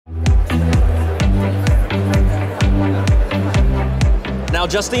Now,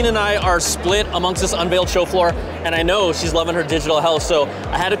 Justine and I are split amongst this unveiled show floor, and I know she's loving her digital health, so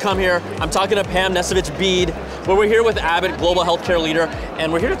I had to come here. I'm talking to Pam Nisevich Bede, where we're here with Abbott, global healthcare leader,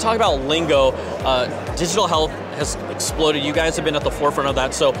 and we're here to talk about Lingo. Digital health has exploded. You guys have been at the forefront of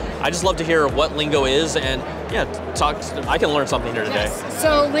that, so I just love to hear what Lingo is, and yeah, I can learn something here today. Yes.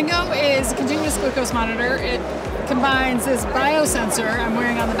 So Lingo is a continuous glucose monitor. It combines this biosensor I'm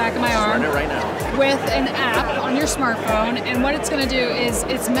wearing on the back of my arm right now with an app on your smartphone, and what it's going to do is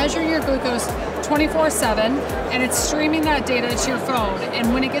it's measuring your glucose 24/7, and it's streaming that data to your phone,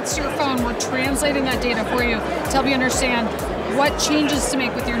 and when it gets to your phone, we're translating that data for you to help you understand what changes to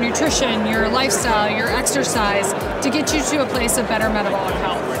make with your nutrition, your lifestyle, your exercise, to get you to a place of better metabolic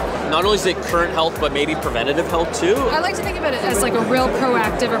health. Not only is it current health, but maybe preventative health too? I like to think of it as like a real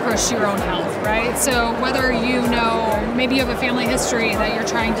proactive approach to your own health, right? So whether you know, maybe you have a family history that you're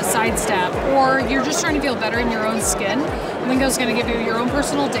trying to sidestep, or you're just trying to feel better in your own skin, Lingo's going to give you your own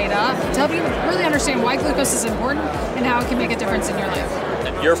personal data to help you really understand why glucose is important and how it can make a difference in your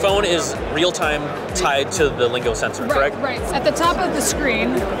life. Your phone is real-time tied to the Lingo sensor, correct? Right. At the top of the screen,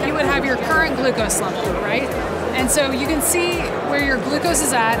 you would have your current glucose level, right? And so you can see where your glucose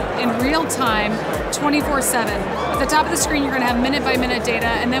is at in real time, 24/7. At the top of the screen, you're going to have minute-by-minute data,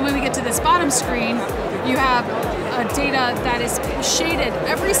 and then when we get to this bottom screen, you have data that is shaded.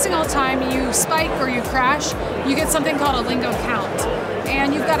 Every single time you spike or you crash, you get something called a Lingo count.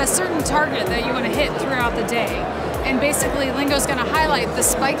 And you've got a certain target that you want to hit throughout the day. And basically, Lingo's going to highlight the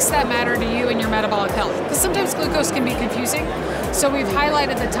spikes that matter to you and your metabolic health. Because sometimes glucose can be confusing. So we've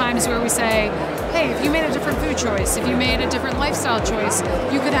highlighted the times where we say, hey, if you made a different food choice, if you made a different lifestyle choice,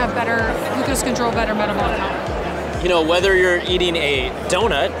 you could have better glucose control, better metabolic health. You know, whether you're eating a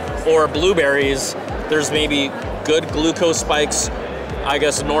donut or blueberries, there's maybe good glucose spikes, I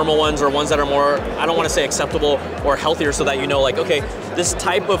guess normal ones or ones that are more, I don't want to say acceptable or healthier, so that you know, like, okay, this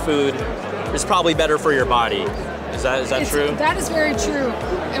type of food is probably better for your body. Is that true? That is very true.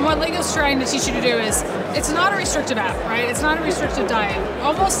 And what Lingo's trying to teach you to do is, it's not a restricted app, right? It's not a restricted diet.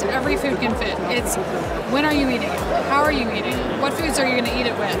 Almost every food can fit. It's when are you eating it? How are you eating it? What foods are you going to eat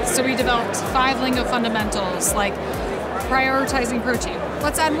it with? So we developed 5 Lingo fundamentals, like prioritizing protein.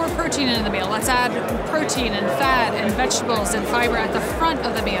 Let's add more protein into the meal. Let's add protein and fat and vegetables and fiber at the front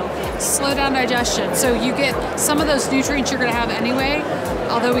of the meal. Slow down digestion. So you get some of those nutrients you're going to have anyway,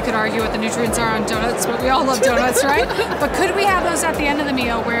 although we could argue what the nutrients are on donuts, but we all love donuts, right? But could we have those at the end of the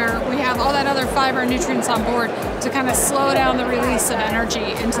meal where we have all that other fiber and nutrients on board to kind of slow down the release of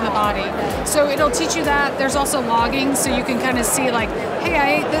energy into the body? So it'll teach you that. There's also logging, so you can kind of see like, hey, I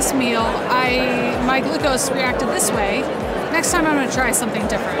ate this meal, my glucose reacted this way. Next time I'm going to try something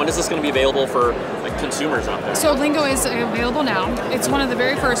different. When is this going to be available for like consumers out there? So Lingo is available now. It's one of the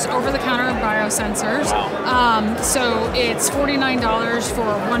very first over-the-counter biosensors. Wow. So it's $49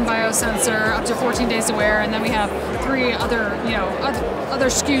 for one biosensor, up to 14 days to wear, and then we have 3 other, other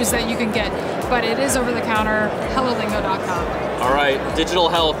SKUs that you can get. But it is over-the-counter. HelloLingo.com. All right, digital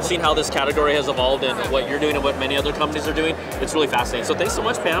health. Seeing how this category has evolved and what you're doing and what many other companies are doing, it's really fascinating. So thanks so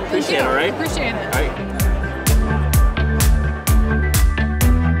much, Pam. Appreciate it. All right. Appreciate it. All right.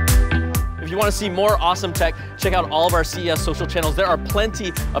 If you want to see more awesome tech, check out all of our CES social channels. There are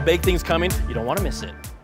plenty of big things coming. You don't want to miss it.